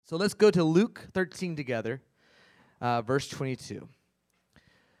So let's go to Luke 13 together, verse 22.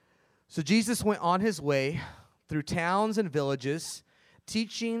 So Jesus went on his way through towns and villages,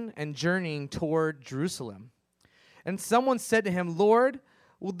 teaching and journeying toward Jerusalem. And someone said to him, "Lord,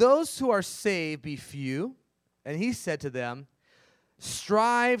 will those who are saved be few?" And he said to them,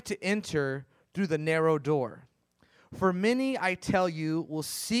 "Strive to enter through the narrow door. For many, I tell you, will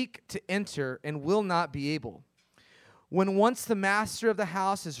seek to enter and will not be able. When once the master of the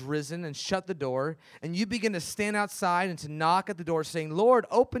house has risen and shut the door, and you begin to stand outside and to knock at the door, saying, 'Lord,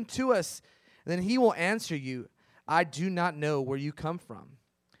 open to us,' then he will answer you, 'I do not know where you come from.'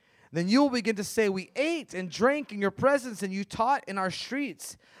 Then you will begin to say, 'We ate and drank in your presence, and you taught in our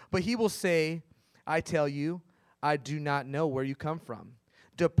streets.' But he will say, 'I tell you, I do not know where you come from.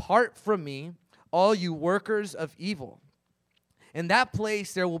 Depart from me, all you workers of evil.' In that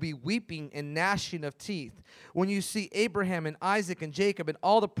place there will be weeping and gnashing of teeth, when you see Abraham and Isaac and Jacob and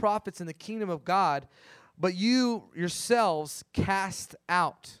all the prophets in the kingdom of God, but you yourselves cast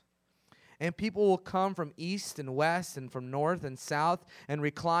out. And people will come from east and west and from north and south and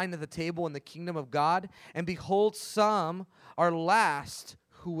recline at the table in the kingdom of God. And behold, some are last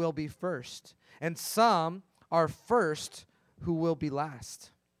who will be first, and some are first who will be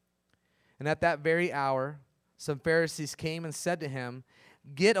last." And at that very hour, some Pharisees came and said to him,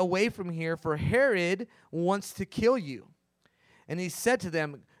 "Get away from here, for Herod wants to kill you." And he said to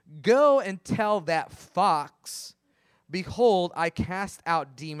them, "Go and tell that fox, behold, I cast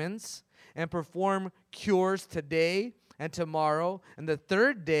out demons and perform cures today and tomorrow, and the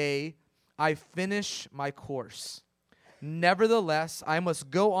third day I finish my course. Nevertheless, I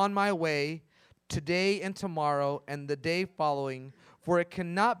must go on my way today and tomorrow and the day following, for it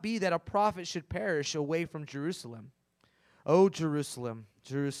cannot be that a prophet should perish away from Jerusalem. O Jerusalem,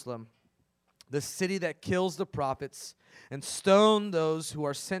 Jerusalem, the city that kills the prophets and stone those who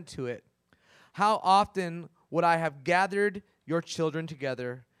are sent to it. How often would I have gathered your children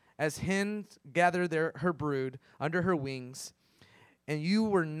together, as hens gather her brood under her wings, and you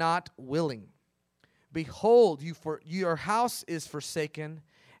were not willing. Behold, your house is forsaken,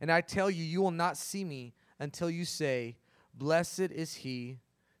 and I tell you, you will not see me until you say, 'Blessed is he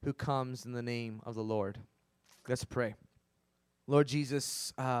who comes in the name of the Lord.'" Let's pray. Lord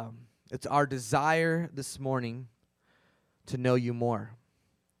Jesus, it's our desire this morning to know you more.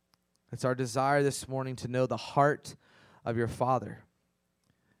 It's our desire this morning to know the heart of your Father.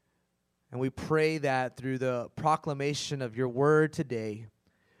 And we pray that through the proclamation of your word today,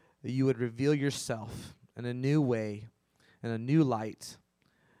 that you would reveal yourself in a new way, in a new light.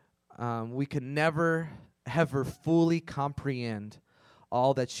 We can never, ever fully comprehend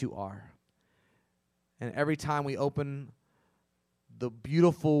all that you are. And every time we open the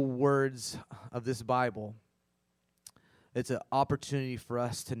beautiful words of this Bible, it's an opportunity for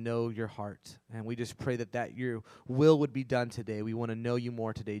us to know your heart. And we just pray that your will would be done today. We want to know you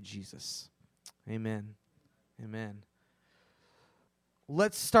more today, Jesus. Amen. Amen.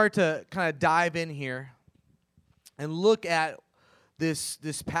 Let's start to kind of dive in here and look at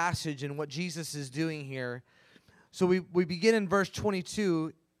this passage and what Jesus is doing here. So we begin in verse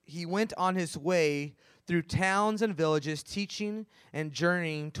 22. He went on his way through towns and villages, teaching and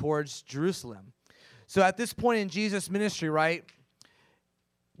journeying towards Jerusalem. So at this point in Jesus' ministry, right,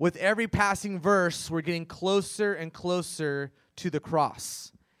 with every passing verse, we're getting closer and closer to the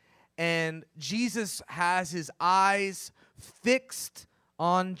cross. And Jesus has his eyes fixed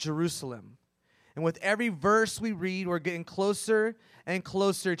on Jerusalem. And with every verse we read, we're getting closer and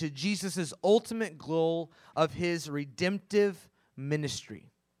closer to Jesus' ultimate goal of his redemptive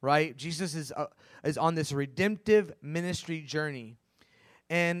ministry, right? Jesus is on this redemptive ministry journey.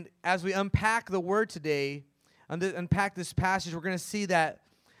 And as we unpack the word today, unpack this passage, we're going to see that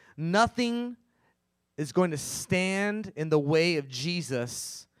nothing is going to stand in the way of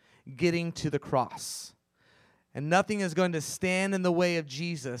Jesus getting to the cross. And nothing is going to stand in the way of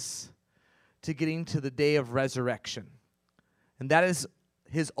Jesus to getting to the day of resurrection. And that is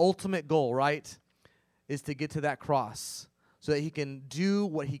his ultimate goal, right? Is to get to that cross so that he can do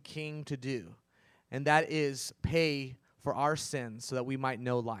what he came to do. And that is pay for our sins so that we might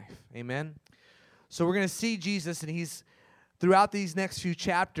know life. Amen? So we're going to see Jesus, and he's, throughout these next few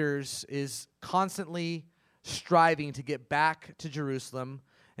chapters, is constantly striving to get back to Jerusalem,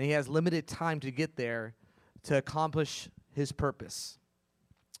 and he has limited time to get there to accomplish his purpose.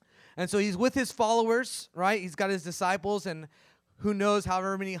 And so he's with his followers, right? He's got his disciples, and who knows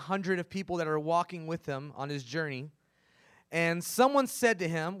however many hundred of people that are walking with him on his journey. And someone said to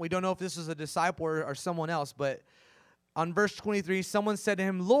him, we don't know if this was a disciple or someone else, but on verse 23, someone said to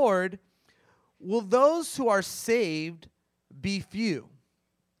him, "Lord, will those who are saved be few?"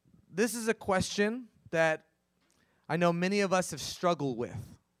 this is a question that I know many of us have struggled with,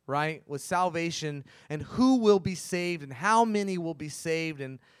 right? With salvation and who will be saved and how many will be saved.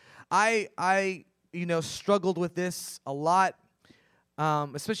 And I struggled with this a lot,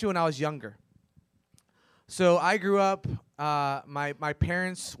 especially when I was younger. So I grew up, my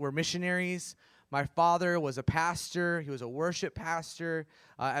parents were missionaries. My father was a pastor. He was a worship pastor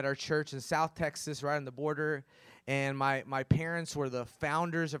at our church in South Texas, right on the border. And my parents were the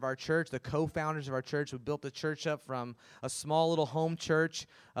founders of our church, the co-founders of our church. We built the church up from a small little home church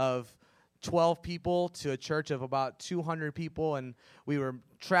of 12 people to a church of about 200 people. And we were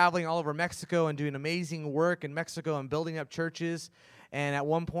traveling all over Mexico and doing amazing work in Mexico and building up churches. And at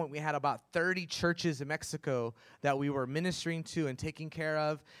one point, we had about 30 churches in Mexico that we were ministering to and taking care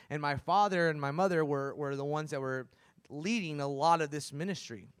of. And my father and my mother were the ones that were leading a lot of this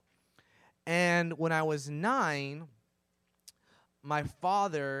ministry. And when I was 9, my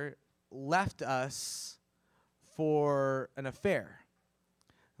father left us for an affair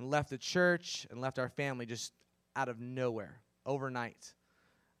and left the church and left our family just out of nowhere overnight.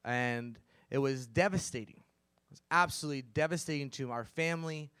 And it was devastating. It was absolutely devastating to our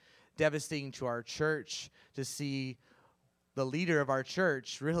family, devastating to our church to see the leader of our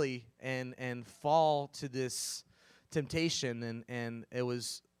church really and fall to this temptation. And it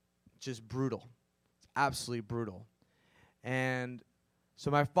was just brutal. It's absolutely brutal. And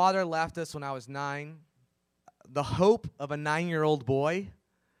so my father left us when I was 9. The hope of a 9-year-old boy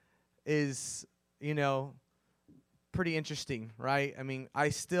is, pretty interesting, right? I mean, I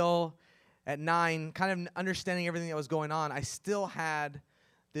still, at 9, kind of understanding everything that was going on, I still had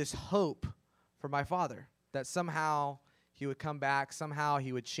this hope for my father that somehow he would come back, somehow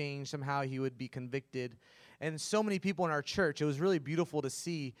he would change, somehow he would be convicted. And so many people in our church, it was really beautiful to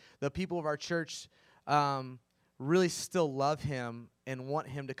see the people of our church really still love him and want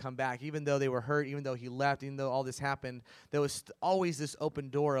him to come back, even though they were hurt, even though he left, even though all this happened. There was always this open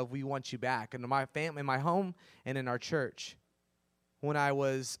door of we want you back. And in my family, in my home, and in our church. When I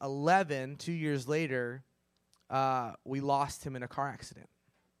was 11, 2 years later, we lost him in a car accident.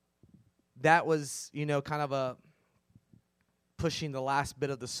 That was, kind of a pushing the last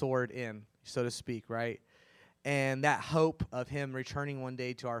bit of the sword in, so to speak, right? And that hope of him returning one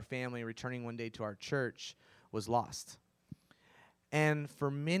day to our family, returning one day to our church was lost. And for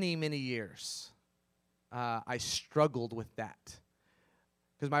many, many years, I struggled with that.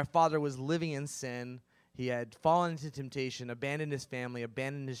 Because my father was living in sin. He had fallen into temptation, abandoned his family,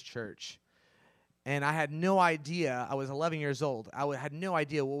 abandoned his church. And I had no idea. I was 11 years old. I had no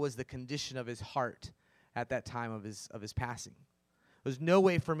idea what was the condition of his heart at that time of his passing. There was no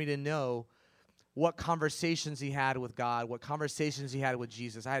way for me to know what conversations he had with God, what conversations he had with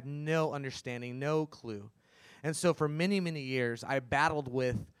Jesus. I had no understanding, no clue. And so for many, many years, I battled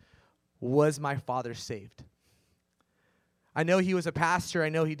with, was my father saved? I know he was a pastor. I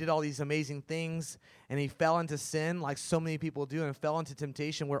know he did all these amazing things, and he fell into sin like so many people do and fell into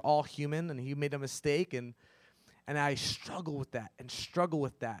temptation. We're all human, and he made a mistake, and I struggle with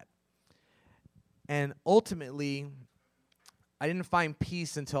that. And ultimately, I didn't find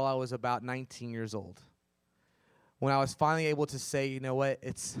peace until I was about 19 years old, when I was finally able to say, you know what,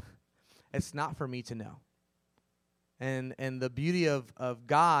 it's not for me to know. And the beauty of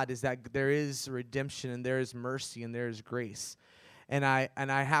God is that there is redemption and there is mercy and there is grace. And I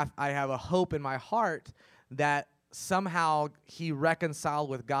have a hope in my heart that somehow he reconciled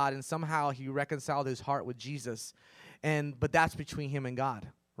with God and somehow he reconciled his heart with Jesus. But that's between him and God,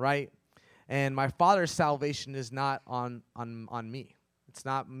 right? And my father's salvation is not on me. It's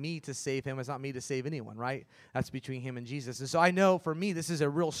not me to save him. It's not me to save anyone, right? That's between him and Jesus. And so I know for me this is a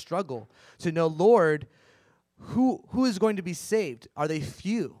real struggle to know, Lord, who is going to be saved? Are they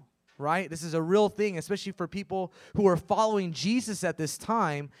few, right? This is a real thing, especially for people who are following Jesus at this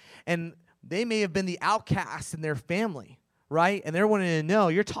time, and they may have been the outcasts in their family, right? And they're wanting to know,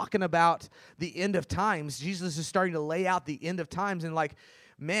 you're talking about the end of times. Jesus is starting to lay out the end of times, and like,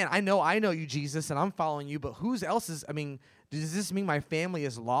 man, I know you, Jesus, and I'm following you, but whose else is, does this mean my family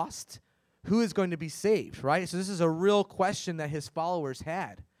is lost? Who is going to be saved, right? So this is a real question that his followers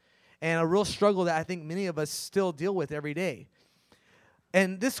had. And a real struggle that I think many of us still deal with every day.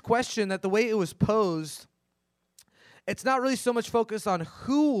 And this question, that the way it was posed, it's not really so much focused on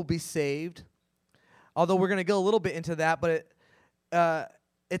who will be saved, although we're going to go a little bit into that, but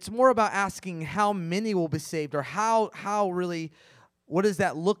it's more about asking how many will be saved, or how really, what does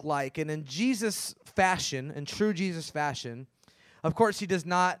that look like? And in Jesus' fashion, in true Jesus fashion, of course, he does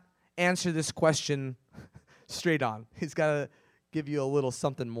not answer this question straight on. He's got to give you a little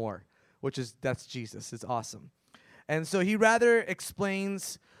something more. That's Jesus. It's awesome. And so he rather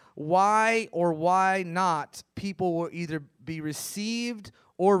explains why or why not people will either be received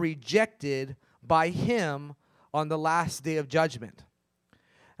or rejected by him on the last day of judgment.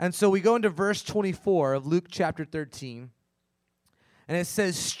 And so we go into verse 24 of Luke chapter 13. And it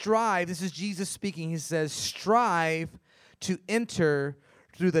says, strive. This is Jesus speaking. He says, strive to enter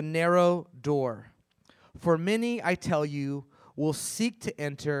through the narrow door. For many, I tell you, will seek to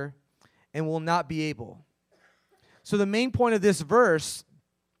enter and will not be able. So the main point of this verse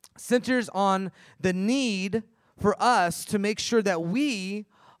centers on the need for us to make sure that we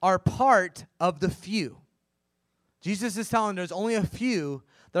are part of the few. Jesus is telling there's only a few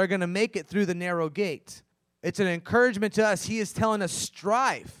that are going to make it through the narrow gate. It's an encouragement to us. He is telling us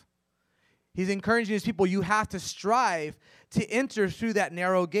strive. He's encouraging his people, you have to strive to enter through that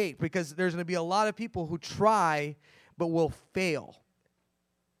narrow gate, because there's going to be a lot of people who try but will fail.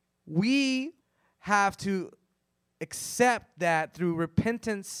 We have to accept that through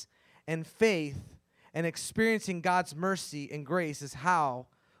repentance and faith and experiencing God's mercy and grace is how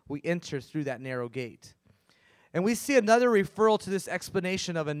we enter through that narrow gate. And we see another referral to this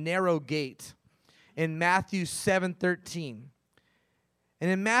explanation of a narrow gate in Matthew 7:13. And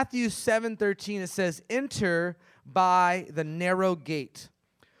in Matthew 7:13 it says, enter by the narrow gate,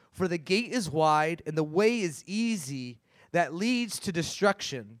 for the gate is wide and the way is easy that leads to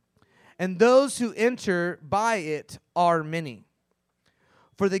destruction, and those who enter by it are many.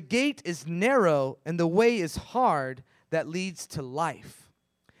 For the gate is narrow and the way is hard that leads to life,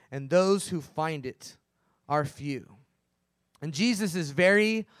 and those who find it are few. And Jesus is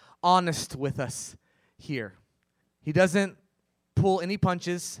very honest with us here. He doesn't pull any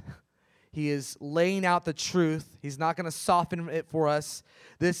punches. He is laying out the truth. He's not going to soften it for us.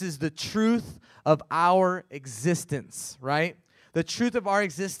 This is the truth of our existence, right? The truth of our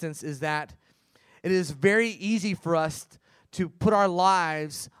existence is that it is very easy for us to put our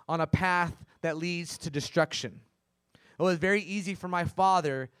lives on a path that leads to destruction. It was very easy for my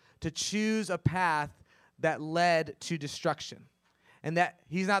father to choose a path that led to destruction. And that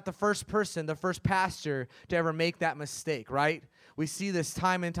he's not the first person, the first pastor to ever make that mistake, right? We see this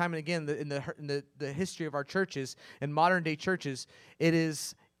time and time and again in the history of our churches, in modern day churches. It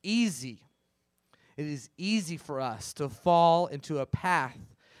is easy. It is easy for us to fall into a path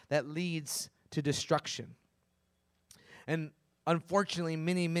that leads to destruction. And unfortunately,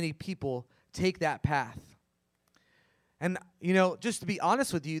 many, many people take that path. And, just to be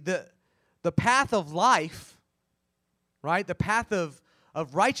honest with you, the path of life, right, the path of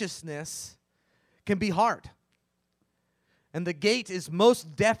righteousness can be hard. And the gate is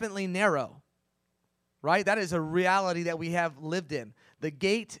most definitely narrow, right? That is a reality that we have lived in. The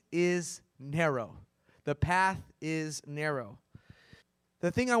gate is narrow. The path is narrow.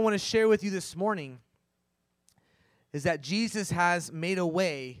 The thing I want to share with you this morning is that Jesus has made a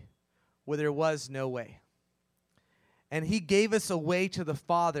way where there was no way. And he gave us a way to the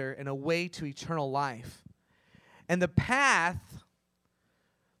Father and a way to eternal life. And the path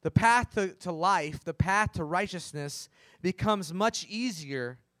to life, the path to righteousness becomes much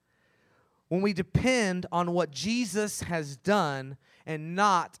easier when we depend on what Jesus has done and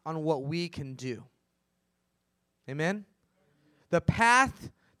not on what we can do. Amen? The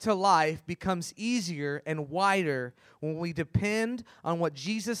path to life becomes easier and wider when we depend on what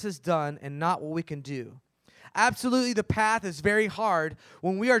Jesus has done and not what we can do. Absolutely, the path is very hard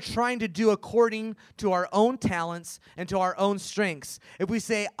when we are trying to do according to our own talents and to our own strengths. If we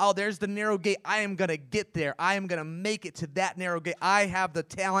say, oh, there's the narrow gate, I am going to get there. I am going to make it to that narrow gate. I have the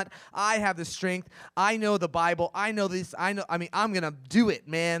talent. I have the strength. I know the Bible. I know this. I'm going to do it,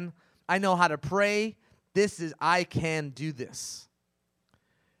 man. I know how to pray. I can do this.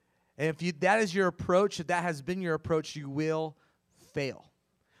 And if that is your approach, if that has been your approach, you will fail.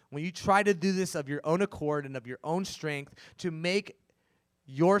 When you try to do this of your own accord and of your own strength to make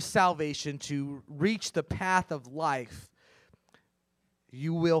your salvation, to reach the path of life,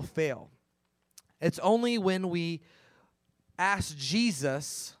 you will fail. It's only when we ask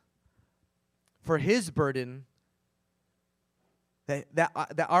Jesus for his burden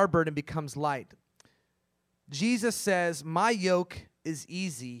that our burden becomes light. Jesus says, my yoke is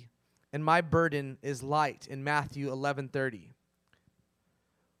easy and my burden is light in Matthew 11:30.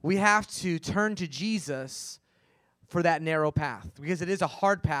 We have to turn to Jesus for that narrow path, because it is a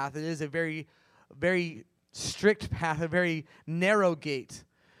hard path. It is a very, very strict path, a very narrow gate.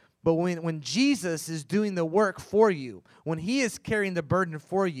 But when Jesus is doing the work for you, when he is carrying the burden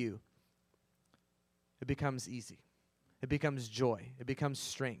for you, it becomes easy. It becomes joy. It becomes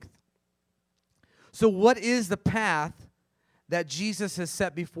strength. So what is the path that Jesus has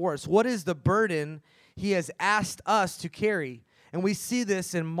set before us? What is the burden he has asked us to carry? And we see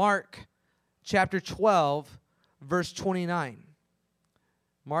this in Mark chapter 12, verse 29.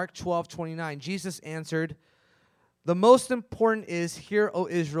 Mark 12:29. Jesus answered, "The most important is, hear, O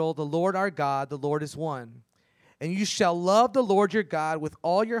Israel, the Lord our God, the Lord is one. And you shall love the Lord your God with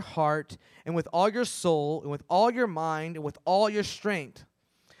all your heart and with all your soul and with all your mind and with all your strength.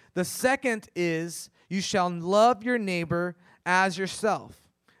 The second is, you shall love your neighbor as yourself.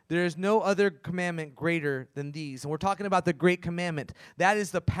 There is no other commandment greater than these." And we're talking about the great commandment. That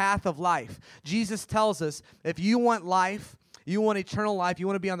is the path of life. Jesus tells us, if you want life, you want eternal life, you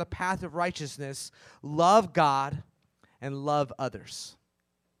want to be on the path of righteousness, love God and love others.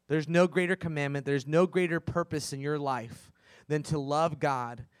 There's no greater commandment, there's no greater purpose in your life than to love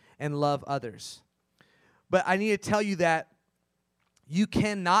God and love others. But I need to tell you that you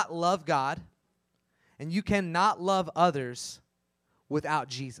cannot love God and you cannot love others without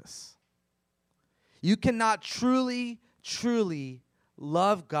Jesus. You cannot truly, truly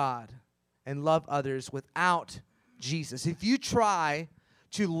love God and love others without Jesus. If you try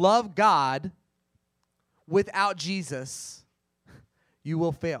to love God without Jesus, you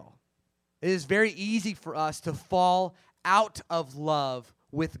will fail. It is very easy for us to fall out of love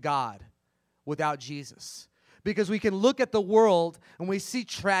with God without Jesus. Because we can look at the world and we see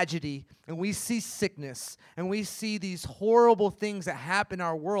tragedy and we see sickness and we see these horrible things that happen in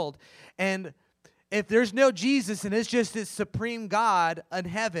our world. And if there's no Jesus and it's just this supreme God in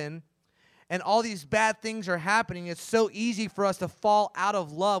heaven and all these bad things are happening, it's so easy for us to fall out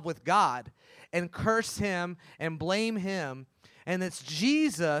of love with God and curse Him and blame Him. And it's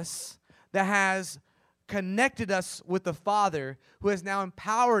Jesus that has connected us with the Father, who has now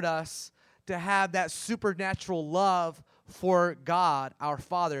empowered us to have that supernatural love for God, our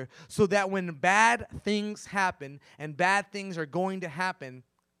Father, so that when bad things happen, and bad things are going to happen,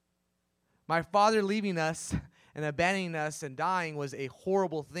 my Father leaving us and abandoning us and dying was a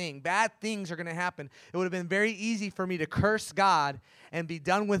horrible thing. Bad things are going to happen. It would have been very easy for me to curse God and be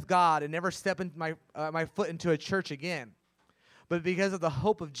done with God and never step into my foot into a church again. But because of the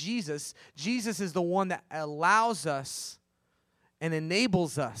hope of Jesus, Jesus is the one that allows us and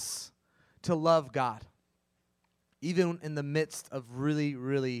enables us to love God, even in the midst of really,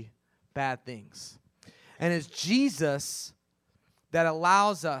 really bad things. And it's Jesus that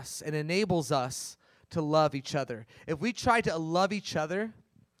allows us and enables us to love each other. If we try to love each other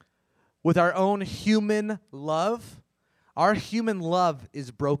with our own human love, our human love is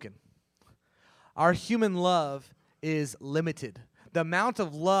broken. Our human love is limited. The amount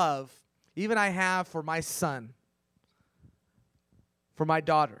of love even I have for my son, for my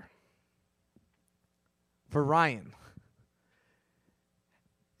daughter, for Ryan,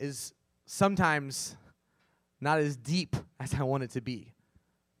 is sometimes not as deep as I want it to be,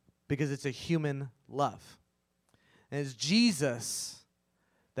 because it's a human love. And it's Jesus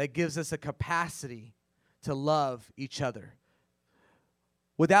that gives us a capacity to love each other.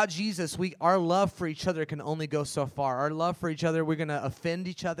 Without Jesus, our love for each other can only go so far. Our love for each other, we're going to offend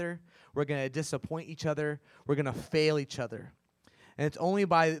each other. We're going to disappoint each other. We're going to fail each other. And it's only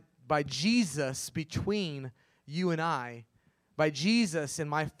by Jesus between you and I, by Jesus and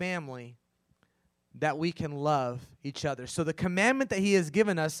my family, that we can love each other. So the commandment that He has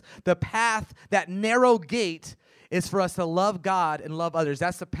given us, the path, that narrow gate, is for us to love God and love others.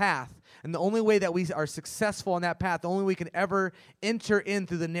 That's the path. And the only way that we are successful on that path, the only way we can ever enter in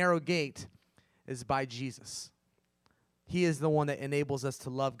through the narrow gate, is by Jesus. He is the one that enables us to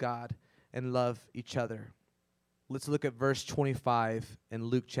love God and love each other. Let's look at verse 25 in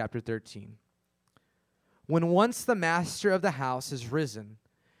Luke chapter 13. When once the master of the house is risen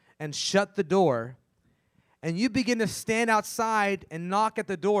and shut the door, and you begin to stand outside and knock at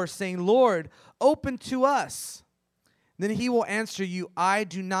the door, saying, "Lord, open to us," then He will answer you, "I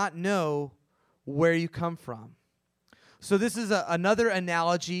do not know where you come from." So this is another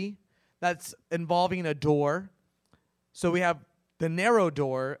analogy that's involving a door. So we have the narrow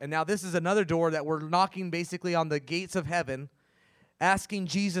door, and now this is another door that we're knocking basically on the gates of heaven, asking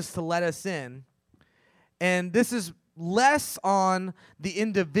Jesus to let us in. And this is less on the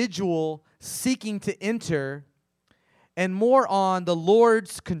individual seeking to enter and more on the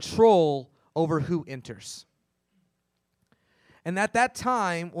Lord's control over who enters. And at that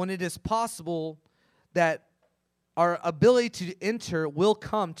time, when it is possible that our ability to enter will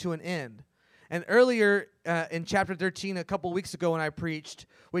come to an end. And earlier in chapter 13, a couple weeks ago when I preached,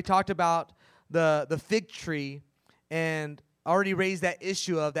 we talked about the fig tree and already raised that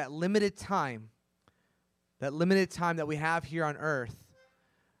issue of that limited time that we have here on earth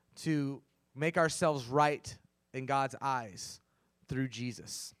to make ourselves right in God's eyes through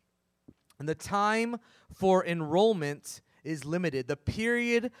Jesus. And the time for enrollment is limited. The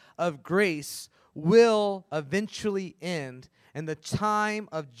period of grace will eventually end, and the time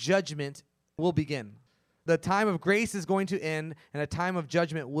of judgment will begin. The time of grace is going to end, and a time of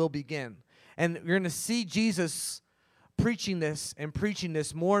judgment will begin. And you're going to see Jesus preaching this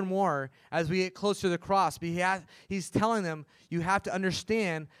more and more as we get closer to the cross. But he's telling them, you have to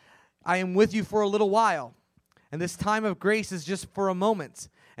understand, I am with you for a little while. And this time of grace is just for a moment.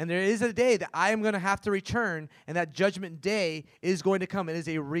 And there is a day that I am going to have to return, and that judgment day is going to come. It is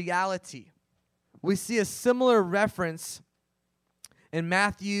a reality. We see a similar reference in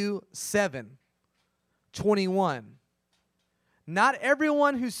Matthew 7:21. Not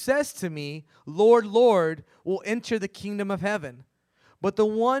everyone who says to me, Lord, Lord, will enter the kingdom of heaven, but the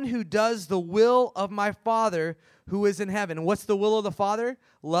one who does the will of my Father who is in heaven. What's the will of the Father?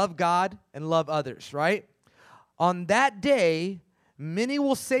 Love God and love others, right? On that day, many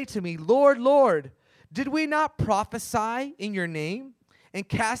will say to me, Lord, Lord, did we not prophesy in your name and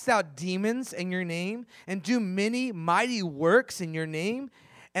cast out demons in your name and do many mighty works in your name?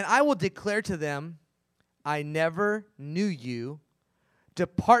 And I will declare to them, I never knew you.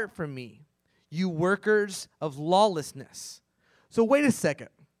 Depart from me, you workers of lawlessness. So wait a second.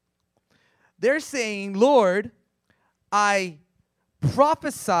 They're saying, Lord, I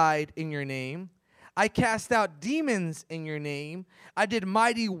prophesied in your name. I cast out demons in your name. I did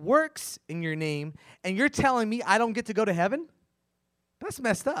mighty works in your name. And you're telling me I don't get to go to heaven? That's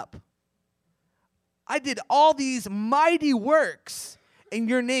messed up. I did all these mighty works in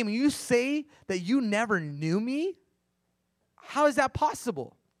your name, and you say that you never knew me? How is that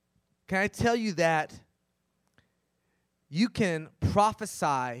possible? Can I tell you that you can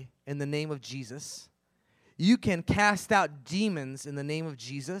prophesy in the name of Jesus? You can cast out demons in the name of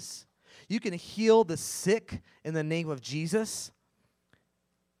Jesus. You can heal the sick in the name of Jesus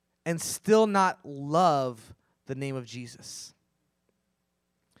and still not love the name of Jesus.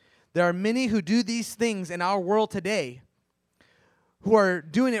 There are many who do these things in our world today who are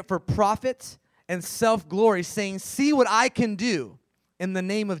doing it for profit and self-glory, saying, see what I can do in the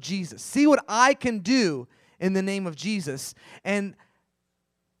name of Jesus. See what I can do in the name of Jesus. And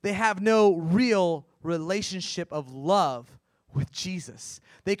they have no real relationship of love with Jesus.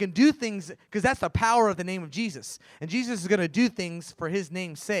 They can do things because that's the power of the name of Jesus. And Jesus is going to do things for his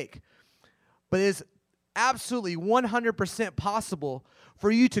name's sake. But it is absolutely 100% possible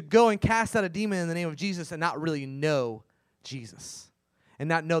for you to go and cast out a demon in the name of Jesus and not really know Jesus. And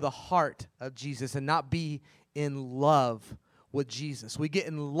not know the heart of Jesus and not be in love with Jesus. We get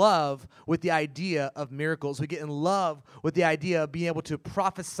in love with the idea of miracles. We get in love with the idea of being able to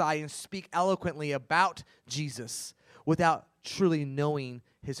prophesy and speak eloquently about Jesus without truly knowing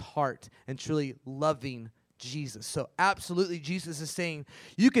his heart and truly loving Jesus. So absolutely, Jesus is saying,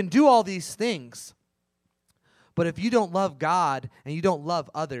 you can do all these things, but if you don't love God and you don't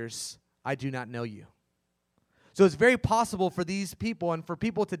love others, I do not know you. So it's very possible for these people and for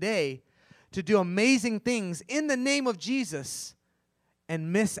people today to do amazing things in the name of Jesus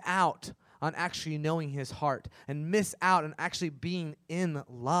and miss out on actually knowing his heart and miss out on actually being in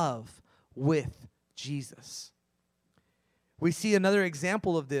love with Jesus. We see another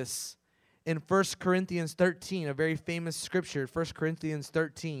example of this in 1 Corinthians 13, a very famous scripture, 1 Corinthians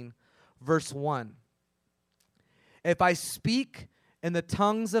 13, verse 1. If I speak in the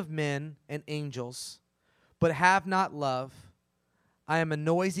tongues of men and angels, but have not love, I am a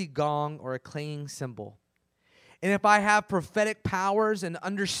noisy gong or a clanging cymbal. And if I have prophetic powers and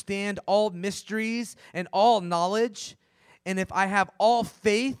understand all mysteries and all knowledge, and if I have all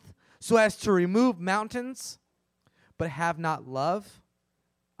faith so as to remove mountains, but have not love,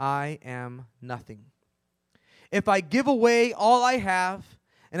 I am nothing. If I give away all I have,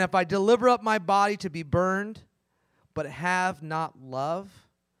 and if I deliver up my body to be burned, but have not love,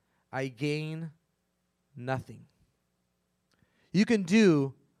 I gain nothing. You can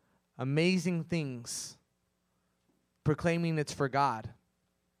do amazing things proclaiming it's for God.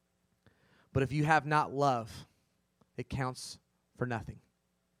 But if you have not love, it counts for nothing.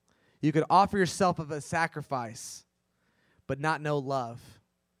 You could offer yourself as a sacrifice, but not know love,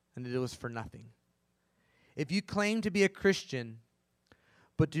 and it was for nothing. If you claim to be a Christian,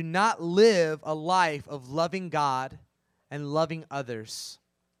 but do not live a life of loving God and loving others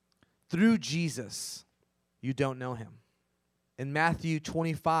through Jesus, you don't know him. In Matthew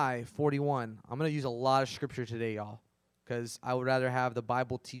 25:41, I'm going to use a lot of scripture today, y'all, because I would rather have the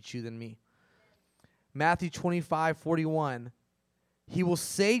Bible teach you than me. Matthew 25:41, he will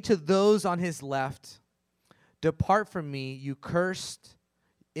say to those on his left, depart from me, you cursed,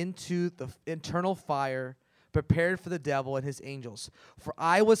 into the eternal fire prepared for the devil and his angels. For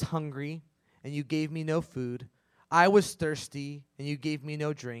I was hungry, and you gave me no food. I was thirsty, and you gave me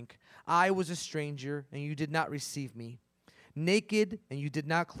no drink. I was a stranger, and you did not receive me. Naked, and you did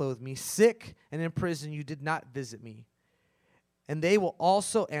not clothe me. Sick, and in prison, you did not visit me. And they will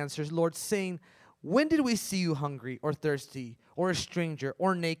also answer, Lord, saying, when did we see you hungry or thirsty or a stranger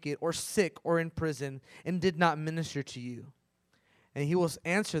or naked or sick or in prison and did not minister to you? And he will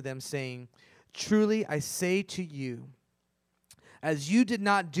answer them, saying, truly I say to you, as you did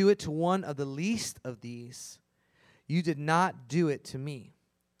not do it to one of the least of these, you did not do it to me.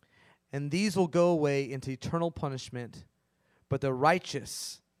 And these will go away into eternal punishment, but the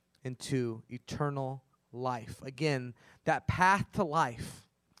righteous into eternal life. Again, that path to life,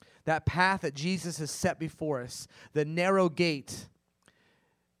 that path that Jesus has set before us, the narrow gate,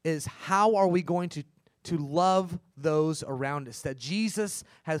 is how are we going to love those around us that Jesus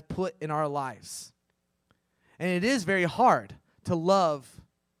has put in our lives. And it is very hard to love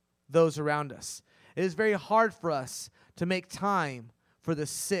those around us. It is very hard for us to make time for the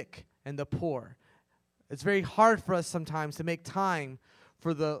sick and the poor. It's very hard for us sometimes to make time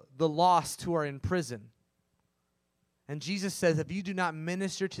for the lost who are in prison. And Jesus says, if you do not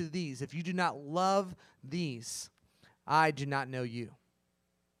minister to these, if you do not love these, I do not know you.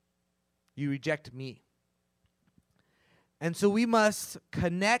 You reject me. And so we must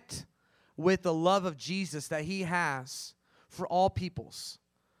connect with the love of Jesus that he has for all peoples,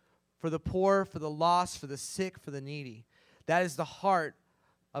 for the poor, for the lost, for the sick, for the needy. That is the heart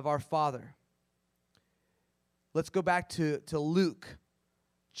of our Father. Let's go back to Luke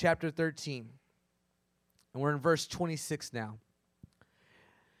chapter 13. And we're in verse 26 now.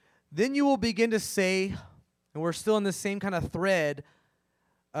 Then you will begin to say, and we're still in the same kind of thread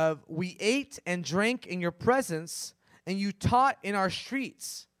of, we ate and drank in your presence, and you taught in our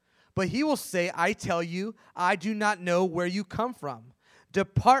streets. But he will say, I tell you, I do not know where you come from.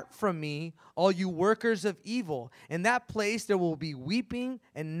 Depart from me, all you workers of evil. In that place there will be weeping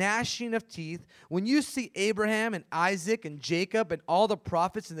and gnashing of teeth when you see Abraham and Isaac and Jacob and all the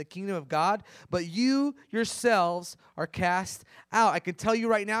prophets in the kingdom of God, but you yourselves are cast out. I can tell you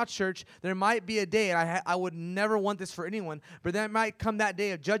right now, church, there might be a day, and I would never want this for anyone, but there might come that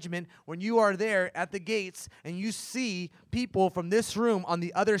day of judgment when you are there at the gates and you see people from this room on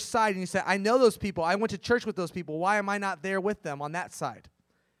the other side, and you say, I know those people. I went to church with those people. Why am I not there with them on that side?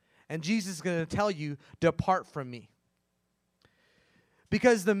 And Jesus is going to tell you, depart from me.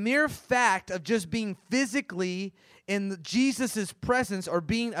 Because the mere fact of just being physically in Jesus' presence or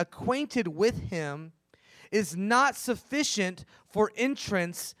being acquainted with him is not sufficient for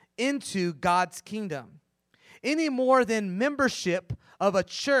entrance into God's kingdom. Any more than membership of a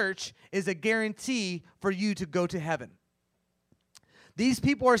church is a guarantee for you to go to heaven. These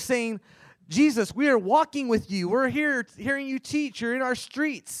people are saying, Jesus, we are walking with you. We're here hearing you teach. You're in our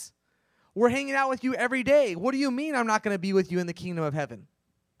streets. We're hanging out with you every day. What do you mean I'm not going to be with you in the kingdom of heaven?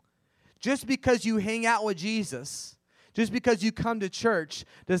 Just because you hang out with Jesus, just because you come to church,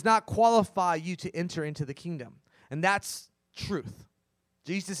 does not qualify you to enter into the kingdom. And that's truth.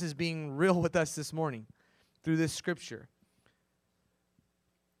 Jesus is being real with us this morning through this scripture.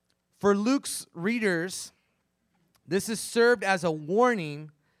 For Luke's readers, this is served as a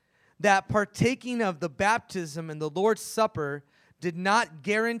warning that partaking of the baptism and the Lord's Supper did not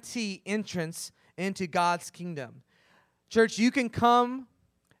guarantee entrance into God's kingdom. Church, you can come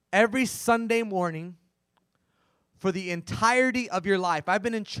every Sunday morning for the entirety of your life. I've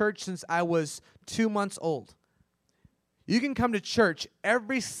been in church since I was 2 months old. You can come to church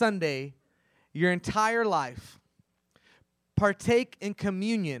every Sunday your entire life, partake in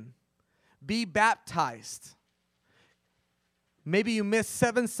communion, be baptized. Maybe you missed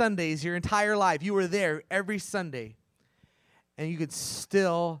 7 Sundays your entire life. You were there every Sunday. And you could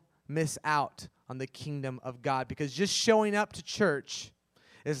still miss out on the kingdom of God, because just showing up to church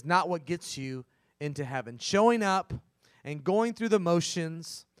is not what gets you into heaven. Showing up and going through the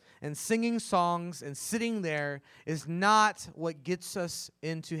motions and singing songs and sitting there is not what gets us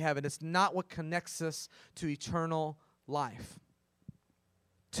into heaven. It's not what connects us to eternal life.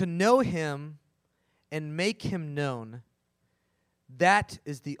 To know him and make him known, that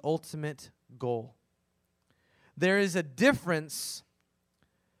is the ultimate goal. There is a difference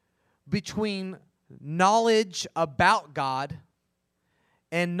between knowledge about God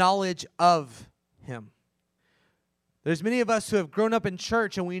and knowledge of him. There's many of us who have grown up in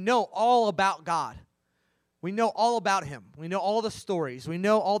church and we know all about God. We know all about him. We know all the stories. We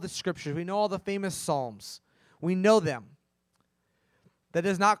know all the scriptures. We know all the famous psalms. We know them. That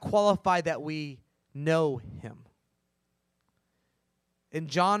does not qualify that we know him. In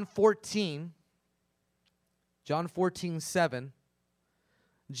John 14:7,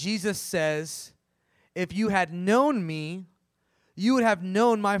 Jesus says, If you had known me, you would have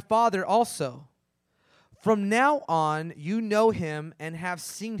known my Father also. From now on, you know him and have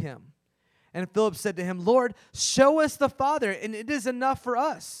seen him. And Philip said to him, Lord, show us the Father, and it is enough for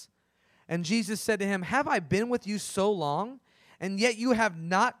us. And Jesus said to him, have I been with you so long, and yet you have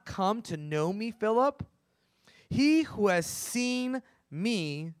not come to know me, Philip? He who has seen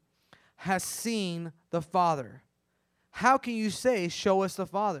me has seen the Father. How can you say, show us the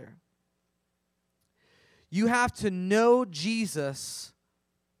Father? You have to know Jesus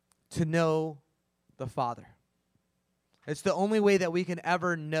to know the Father. It's the only way that we can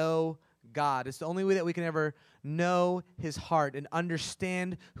ever know God. It's the only way that we can ever know his heart and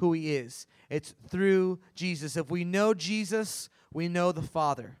understand who he is. It's through Jesus. If we know Jesus, we know the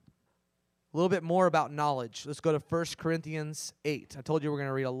Father. A little bit more about knowledge. Let's go to 1 Corinthians 8. I told you we're going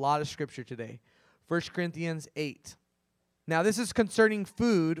to read a lot of scripture today. 1 Corinthians 8. Now, this is concerning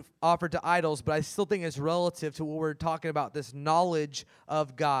food offered to idols, but I still think it's relative to what we're talking about, this knowledge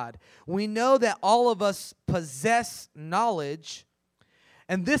of God. We know that all of us possess knowledge,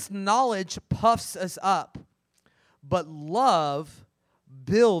 and this knowledge puffs us up, but love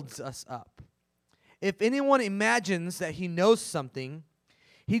builds us up. If anyone imagines that he knows something,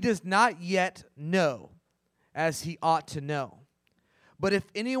 he does not yet know as he ought to know. But if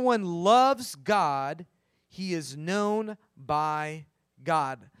anyone loves God, he is known by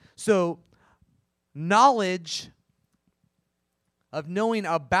God. So, knowledge of knowing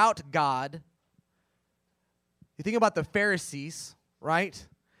about God, you think about the Pharisees, right?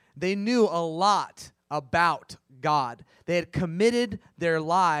 They knew a lot about God. They had committed their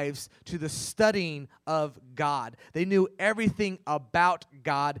lives to the studying of God. They knew everything about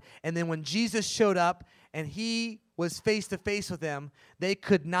God. And then when Jesus showed up and he was face to face with them, they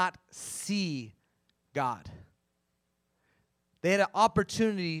could not see God. They had an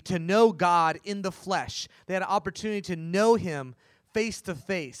opportunity to know God in the flesh. They had an opportunity to know him face to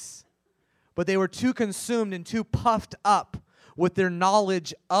face. But they were too consumed and too puffed up with their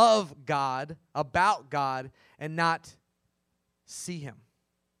knowledge of God, about God, and not see him.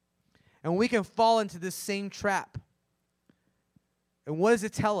 And we can fall into this same trap. And what does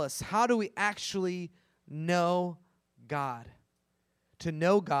it tell us? How do we actually know God? To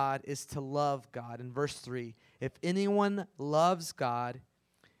know God is to love God. In verse 3, if anyone loves God,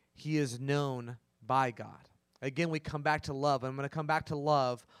 he is known by God. Again, we come back to love. I'm going to come back to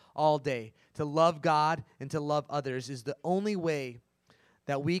love all day. To love God and to love others is the only way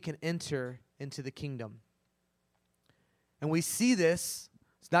that we can enter into the kingdom. And we see this.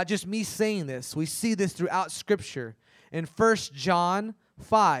 It's not just me saying this. We see this throughout Scripture. In 1 John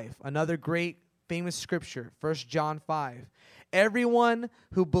 5, another great famous Scripture, 1 John 5. Everyone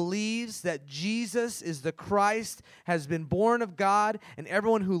who believes that Jesus is the Christ has been born of God, and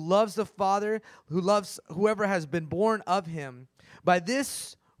everyone who loves the Father, who loves whoever has been born of him. By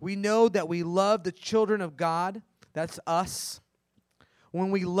this we know that we love the children of God, that's us,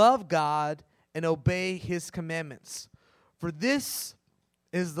 when we love God and obey his commandments. For this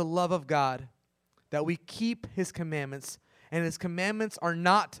is the love of God, that we keep his commandments, and his commandments are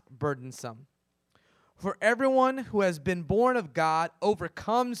not burdensome. For everyone who has been born of God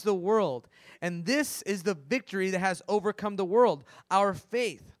overcomes the world. And this is the victory that has overcome the world, our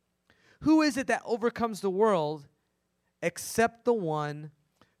faith. Who is it that overcomes the world except the one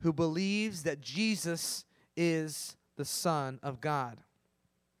who believes that Jesus is the Son of God?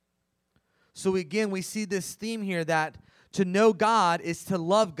 So again, we see this theme here that to know God is to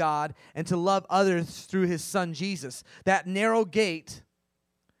love God and to love others through his Son Jesus. That narrow gate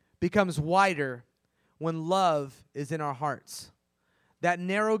becomes wider when love is in our hearts. That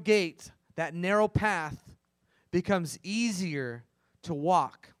narrow gate, that narrow path becomes easier to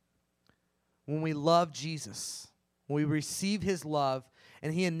walk when we love Jesus, when we receive his love,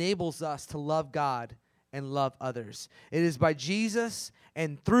 and he enables us to love God and love others. It is by Jesus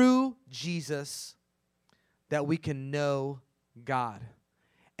and through Jesus that we can know God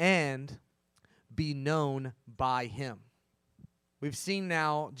and be known by him. We've seen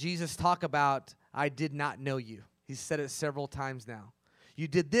now Jesus talk about, I did not know you. He's said it several times now. You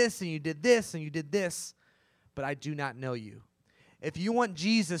did this, and you did this, and you did this, but I do not know you. If you want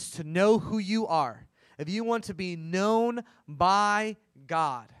Jesus to know who you are, if you want to be known by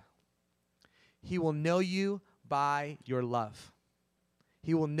God, he will know you by your love.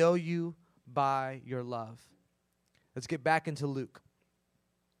 He will know you by your love. Let's get back into Luke.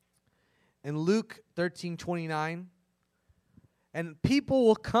 In Luke 13:29, and people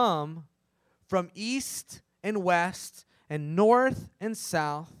will come from east and west and north and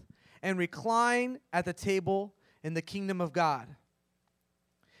south and recline at the table in the kingdom of God.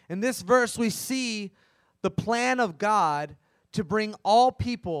 In this verse, we see the plan of God to bring all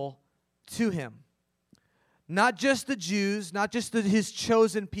people to him. Not just the Jews, not just his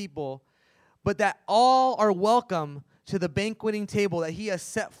chosen people, but that all are welcome to the banqueting table that he has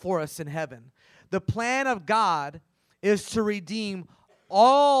set for us in heaven. The plan of God is to redeem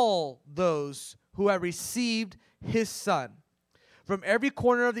all those who have received his Son. From every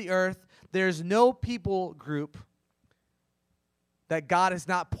corner of the earth, there's no people group that God has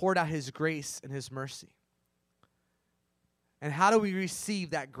not poured out his grace and his mercy. And how do we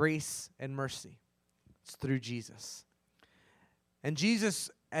receive that grace and mercy? It's through Jesus. And Jesus,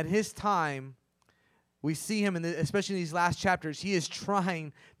 at his time, we see him, especially in these last chapters, he is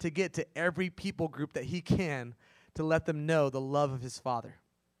trying to get to every people group that he can to let them know the love of his Father.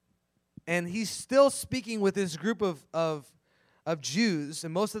 And he's still speaking with this group of Jews,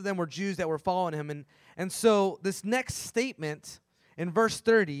 and most of them were Jews that were following him. And so this next statement in verse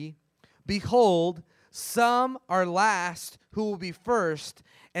 30, behold, some are last who will be first,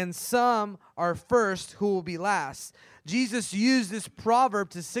 and some are first who will be last. Jesus used this proverb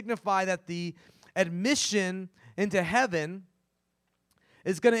to signify that the admission into heaven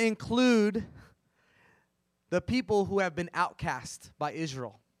is going to include the people who have been outcast by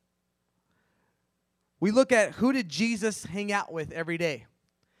Israel. We look at who did Jesus hang out with every day?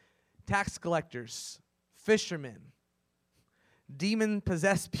 Tax collectors, fishermen,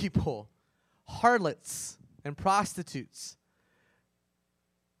 demon-possessed people, harlots, and prostitutes.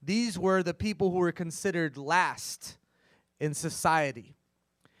 These were the people who were considered last in society.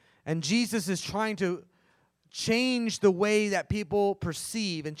 And Jesus is trying to change the way that people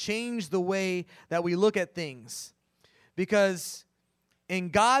perceive and change the way that we look at things. Because in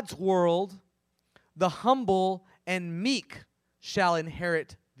God's world, the humble and meek shall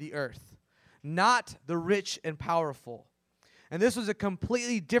inherit the earth, not the rich and powerful. And this was a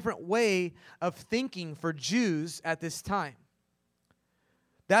completely different way of thinking for Jews at this time.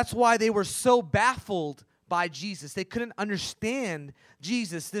 That's why they were so baffled by Jesus. They couldn't understand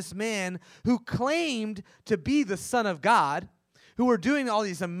Jesus, this man who claimed to be the Son of God, who were doing all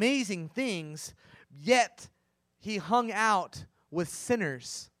these amazing things, yet he hung out with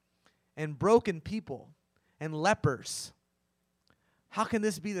sinners and broken people and lepers. How can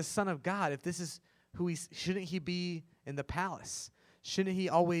this be the Son of God if this is who shouldn't he be in the palace? Shouldn't he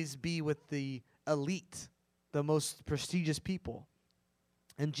always be with the elite, the most prestigious people?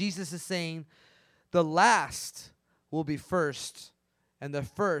 And Jesus is saying, the last will be first, and the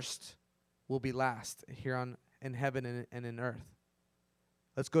first will be last here in heaven and in earth.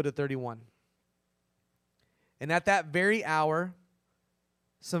 Let's go to 31. And at that very hour,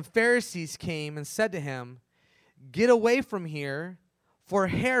 some Pharisees came and said to him, get away from here, for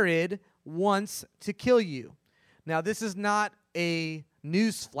Herod wants to kill you. Now, this is not a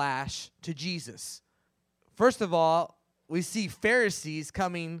news flash to Jesus. First of all, we see Pharisees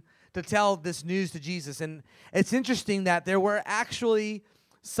coming to tell this news to Jesus. And it's interesting that there were actually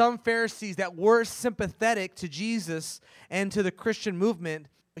some Pharisees that were sympathetic to Jesus and to the Christian movement.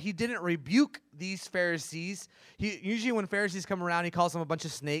 He didn't rebuke these Pharisees. Usually when Pharisees come around, he calls them a bunch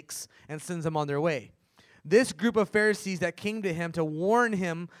of snakes and sends them on their way. This group of Pharisees that came to him to warn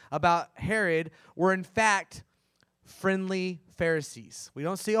him about Herod were in fact friendly Pharisees. We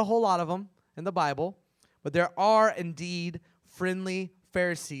don't see a whole lot of them in the Bible, but there are indeed friendly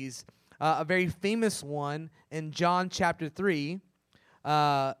Pharisees. A very famous one in John chapter 3,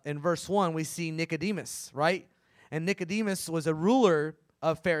 in verse 1, we see Nicodemus, right? And Nicodemus was a ruler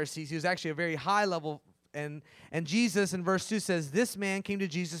of Pharisees. He was actually a very high level. And Jesus in verse 2 says, this man came to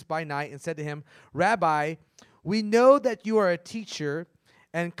Jesus by night and said to him, Rabbi, we know that you are a teacher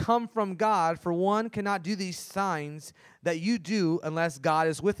and come from God, for one cannot do these signs that you do unless God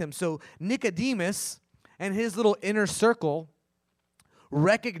is with him. So Nicodemus and his little inner circle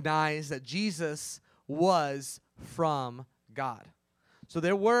recognized that Jesus was from God. So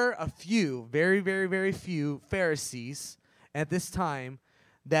there were a few, very, very, very few Pharisees at this time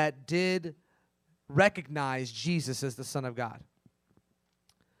that did recognize Jesus as the Son of God.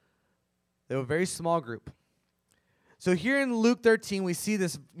 They were a very small group. So here in Luke 13, we see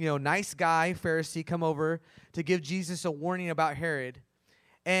this, nice guy, Pharisee, come over to give Jesus a warning about Herod.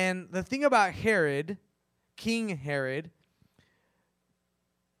 And the thing about Herod, King Herod,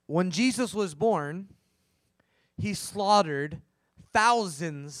 when Jesus was born, he slaughtered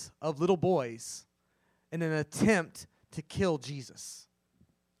thousands of little boys in an attempt to kill Jesus.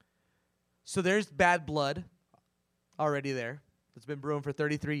 So there's bad blood already there. It's been brewing for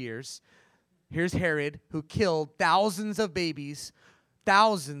 33 years. Here's Herod, who killed thousands of babies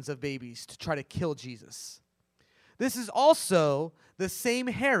to try to kill Jesus. This is also the same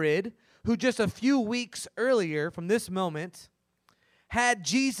Herod who just a few weeks earlier from this moment had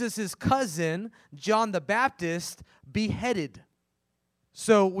Jesus' cousin, John the Baptist, beheaded.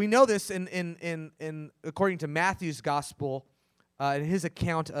 So we know this in according to Matthew's gospel, in his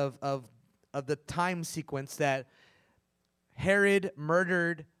account of the time sequence, that Herod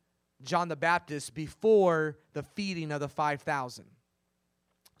murdered John the Baptist before the feeding of the 5,000.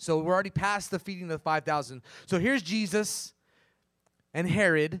 So we're already past the feeding of the 5,000. So here's Jesus and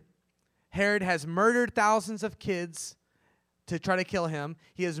Herod. Herod has murdered thousands of kids to try to kill him.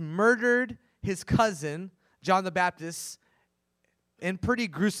 He has murdered his cousin, John the Baptist, in pretty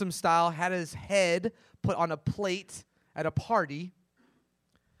gruesome style, had his head put on a plate at a party.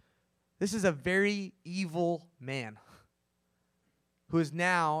 This is a very evil man who is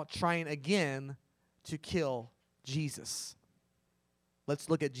now trying again to kill Jesus. Let's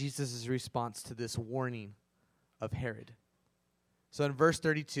look at Jesus' response to this warning of Herod. So in verse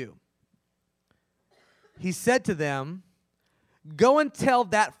 32, he said to them, "Go and tell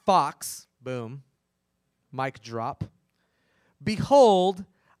that fox," boom, mic drop, "Behold,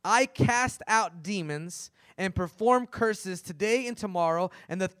 I cast out demons and perform curses today and tomorrow,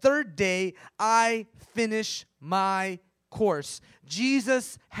 and the third day I finish my course."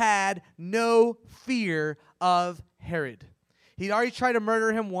 Jesus had no fear of Herod. He'd already tried to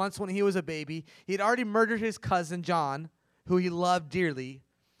murder him once when he was a baby. He'd already murdered his cousin John, who he loved dearly.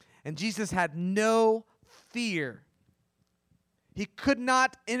 And Jesus had no fear. He could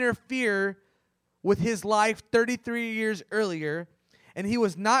not interfere with his life 33 years earlier, and he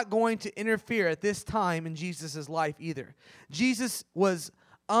was not going to interfere at this time in Jesus' life either. Jesus was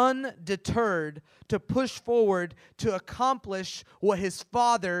undeterred to push forward to accomplish what his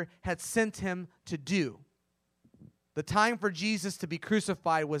Father had sent him to do. The time for Jesus to be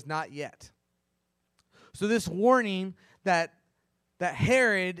crucified was not yet. So this warning that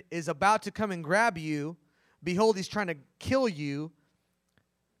Herod is about to come and grab you, behold, he's trying to kill you,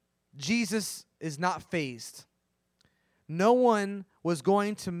 Jesus is not fazed. No one was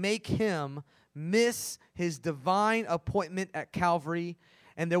going to make him miss his divine appointment at Calvary,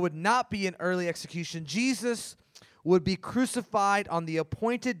 and there would not be an early execution. Jesus would be crucified on the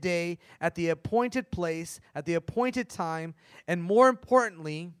appointed day, at the appointed place, at the appointed time, and more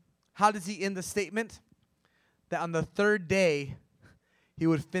importantly, how does he end the statement? That on the third day, he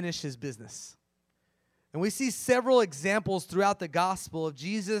would finish his business. And we see several examples throughout the gospel of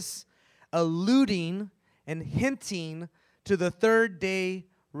Jesus alluding and hinting to the third day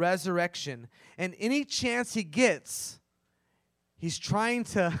resurrection. And any chance he gets, he's trying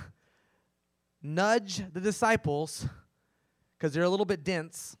to nudge the disciples, because they're a little bit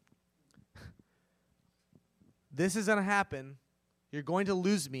dense. This is going to happen. You're going to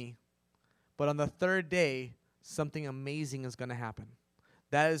lose me. But on the third day, something amazing is going to happen.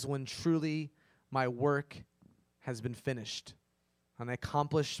 That is when truly my work has been finished and I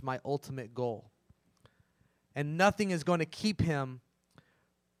accomplished my ultimate goal. And nothing is going to keep him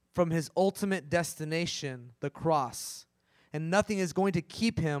from his ultimate destination, the cross. And nothing is going to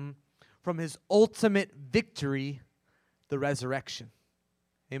keep him from his ultimate victory, the resurrection.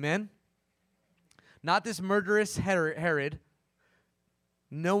 Amen? Not this murderous Herod.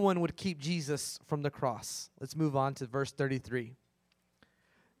 No one would keep Jesus from the cross. Let's move on to verse 33.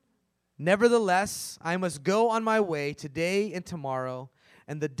 "Nevertheless, I must go on my way today and tomorrow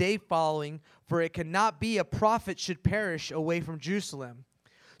and the day following, for it cannot be a prophet should perish away from Jerusalem."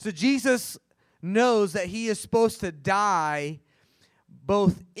 So Jesus knows that he is supposed to die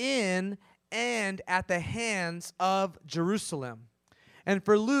both in and at the hands of Jerusalem. And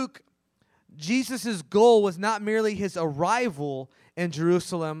for Luke, Jesus' goal was not merely his arrival in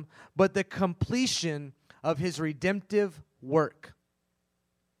Jerusalem, but the completion of his redemptive work.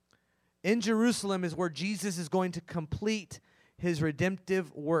 In Jerusalem is where Jesus is going to complete his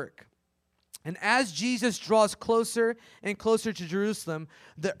redemptive work. And as Jesus draws closer and closer to Jerusalem,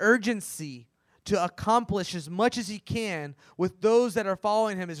 the urgency to accomplish as much as he can with those that are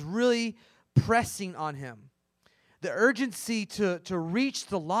following him is really pressing on him. The urgency to reach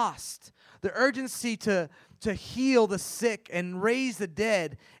the lost, the urgency to heal the sick and raise the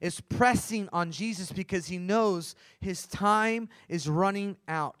dead is pressing on Jesus because he knows his time is running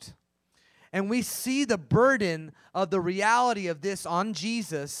out. And we see the burden of the reality of this on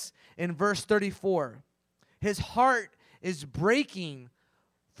Jesus in verse 34. His heart is breaking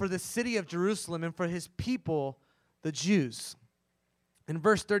for the city of Jerusalem and for his people, the Jews. In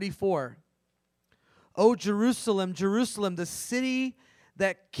verse 34, "O Jerusalem, Jerusalem, the city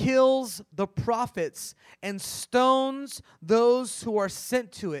that kills the prophets and stones those who are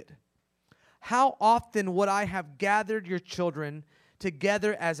sent to it. How often would I have gathered your children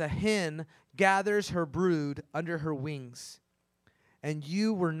together as a hen gathers her brood under her wings, and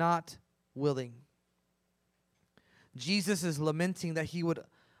you were not willing. Jesus is lamenting that he would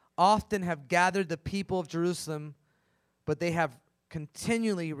often have gathered the people of Jerusalem, but they have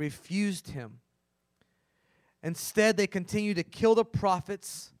continually refused him. Instead, they continue to kill the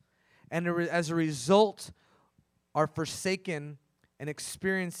prophets, and as a result, are forsaken and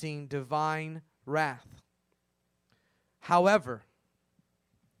experiencing divine wrath. However,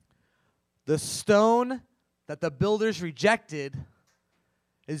 the stone that the builders rejected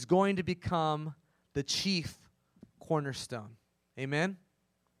is going to become the chief cornerstone. Amen?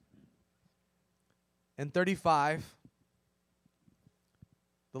 In 35,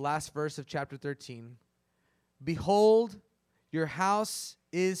 the last verse of chapter 13, behold, your house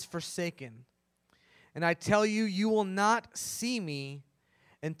is forsaken. And I tell you, you will not see me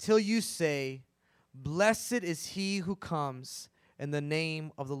until you say, blessed is he who comes in the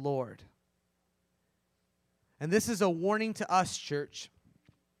name of the Lord. And this is a warning to us, church,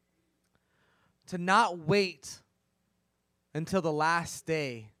 to not wait until the last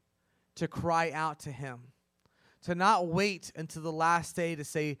day to cry out to him. To not wait until the last day to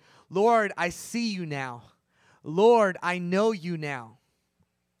say, Lord, I see you now. Lord, I know you now.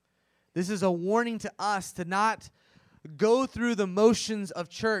 This is a warning to us to not go through the motions of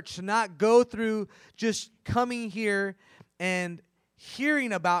church, to not go through just coming here and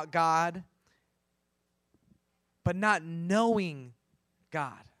hearing about God, but not knowing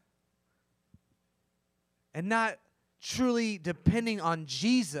God. And not truly depending on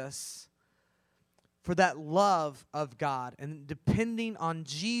Jesus for that love of God, and depending on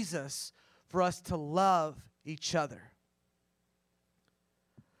Jesus for us to love each other.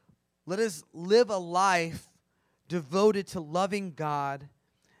 Let us live a life devoted to loving God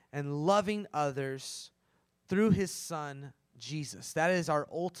and loving others through his Son, Jesus. That is our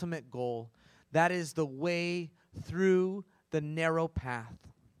ultimate goal. That is the way through the narrow path.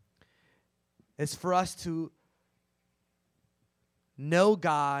 It's for us to know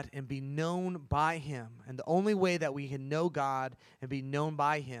God and be known by him. And the only way that we can know God and be known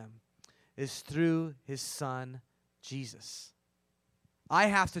by him is through his Son, Jesus. I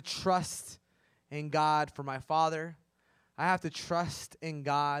have to trust in God for my father. I have to trust in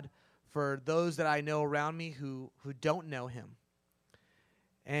God for those that I know around me who don't know him.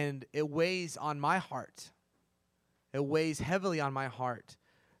 And it weighs on my heart. It weighs heavily on my heart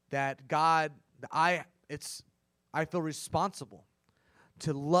that God, I feel responsible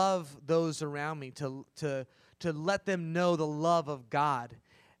to love those around me, to let them know the love of God.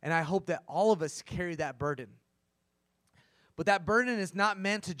 And I hope that all of us carry that burden. But that burden is not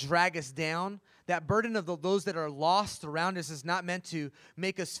meant to drag us down. That burden of those that are lost around us is not meant to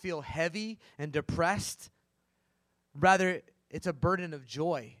make us feel heavy and depressed. Rather, it's a burden of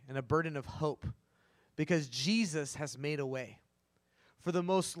joy and a burden of hope, because Jesus has made a way. For the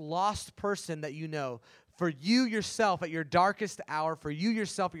most lost person that you know, for you yourself at your darkest hour, for you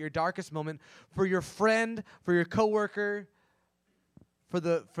yourself at your darkest moment, for your friend, for your coworker, for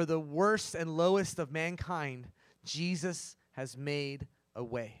the worst and lowest of mankind, Jesus has made a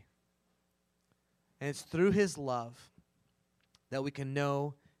way. And it's through his love that we can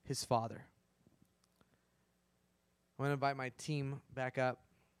know his Father. I'm going to invite my team back up.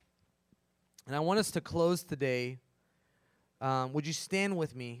 And I want us to close today. Would you stand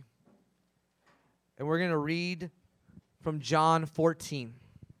with me? And we're going to read from John 14.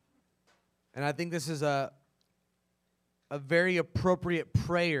 And I think this is a very appropriate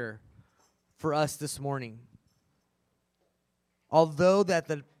prayer for us this morning. Although that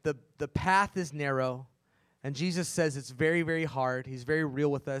the path is narrow, and Jesus says it's very, very hard, he's very real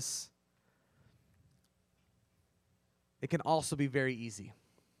with us, it can also be very easy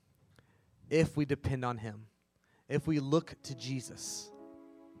if we depend on him, if we look to Jesus.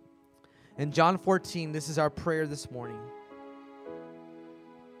 In John 14, this is our prayer this morning.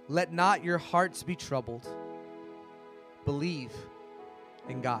 Let not your hearts be troubled. Believe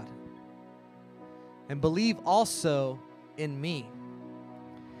in God. And believe also in me.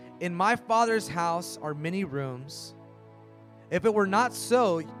 In my Father's house are many rooms. If it were not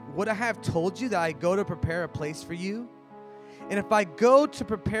so, would I have told you that I go to prepare a place for you? And if I go to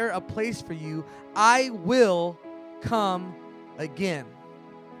prepare a place for you, I will come again.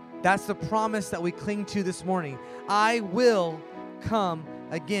 That's the promise that we cling to this morning. I will come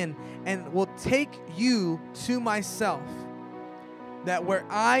again and will take you to myself, that where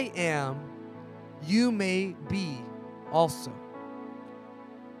I am, you may be also.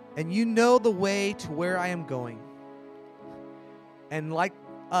 And you know the way to where I am going. And like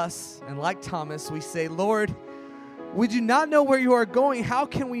us and like Thomas, we say, Lord, We do not know where you are going. How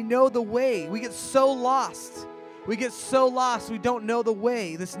can we know the way? We get so lost. We get so lost. We don't know the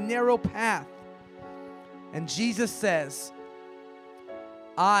way, this narrow path. And Jesus says,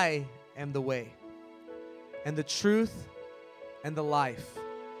 I am the way and the truth and the life.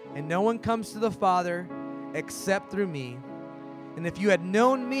 And no one comes to the Father except through me. And if you had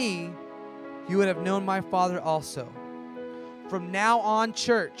known me, you would have known my Father also. From now on,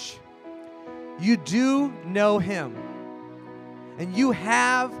 church, you do know him, and you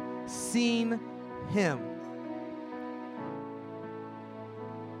have seen him.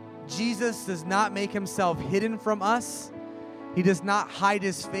 Jesus does not make himself hidden from us. He does not hide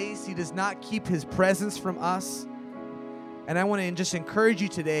his face. He does not keep his presence from us. And I want to just encourage you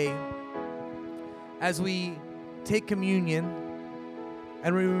today as we take communion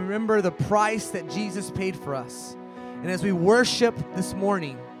and we remember the price that Jesus paid for us. And as we worship this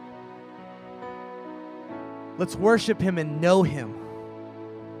morning, let's worship him and know him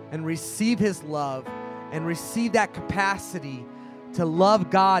and receive his love and receive that capacity to love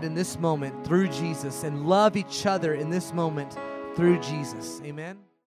God in this moment through Jesus and love each other in this moment through Jesus. Amen.